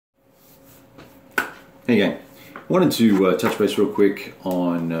Hey gang, wanted to touch base real quick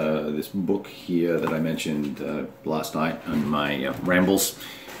on this book here that I mentioned last night on my rambles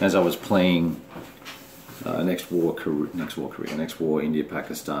as I was playing Next War India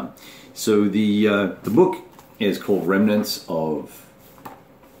Pakistan. So the book is called Remnants of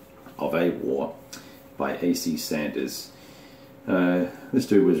a War by A.C. Sanders. This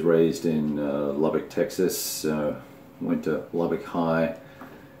dude was raised in Lubbock, Texas. Went to Lubbock High,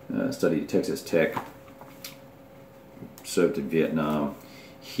 studied Texas Tech. Served in Vietnam.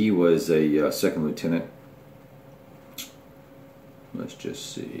 He was a second lieutenant. Let's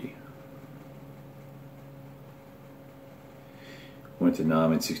just see. Went to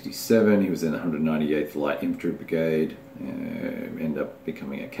Nam in '67. He was in the 198th Light Infantry Brigade. Ended up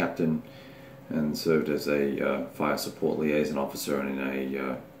becoming a captain and served as a fire support liaison officer in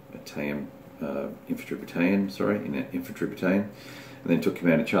a infantry battalion. And then took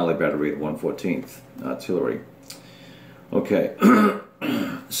command of Charlie Battery of the 114th Artillery. Okay,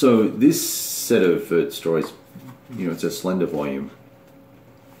 so this set of stories, you know, it's a slender volume.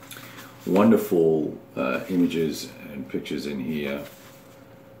 Wonderful images and pictures in here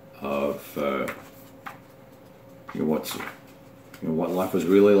of what life was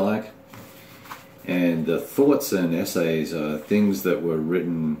really like, and the thoughts and essays are things that were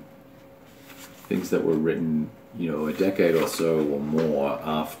written, you know, a decade or so or more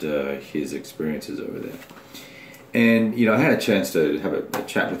after his experiences over there. And, you know, I had a chance to have a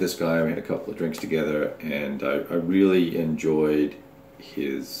chat with this guy. We had a couple of drinks together, and I really enjoyed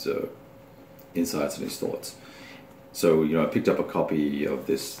his insights and his thoughts. So, you know, I picked up a copy of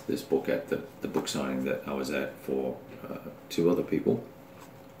this book at the book signing that I was at for two other people.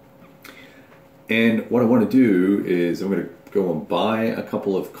 And what I want to do is I'm going to go and buy a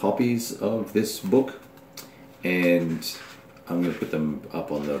couple of copies of this book, and I'm going to put them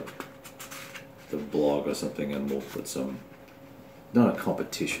up on the blog or something, and we'll put some, not a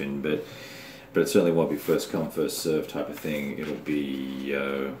competition, but it certainly won't be first come first serve type of thing. It'll be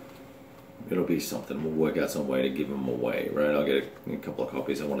something. We'll work out some way to give them away, right? I'll get a couple of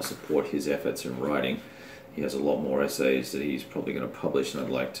copies. I want to support his efforts in writing. He has a lot more essays that he's probably going to publish, and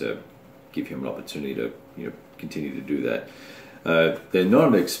I'd like to give him an opportunity to, you know, continue to do that. They're not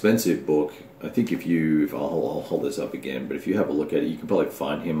an expensive book. I think if I'll hold this up again, but if you have a look at it, you can probably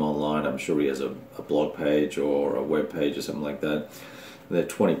find him online. I'm sure he has a blog page or a web page or something like that. They're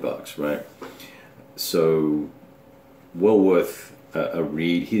 $20, right? So well worth a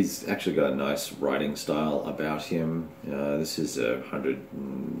read. He's actually got a nice writing style about him. This is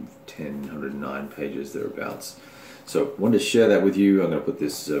 110, 109 pages thereabouts. So wanted to share that with you. I'm going to put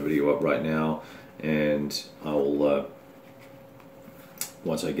this video up right now, and I'll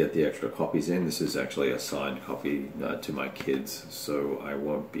once I get the extra copies in. This is actually a signed copy to my kids, so I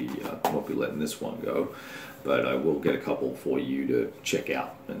won't be letting this one go, but I will get a couple for you to check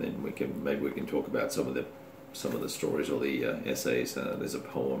out, and then maybe we can talk about some of the stories or the essays. There's a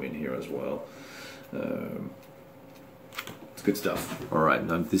poem in here as well. It's good stuff. All right,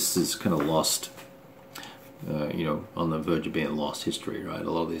 now this is kind of lost. You know, on the verge of being lost history, right?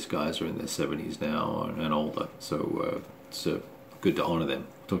 A lot of these guys are in their 70s now and older, so it's good to honor them.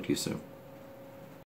 Talk to you soon.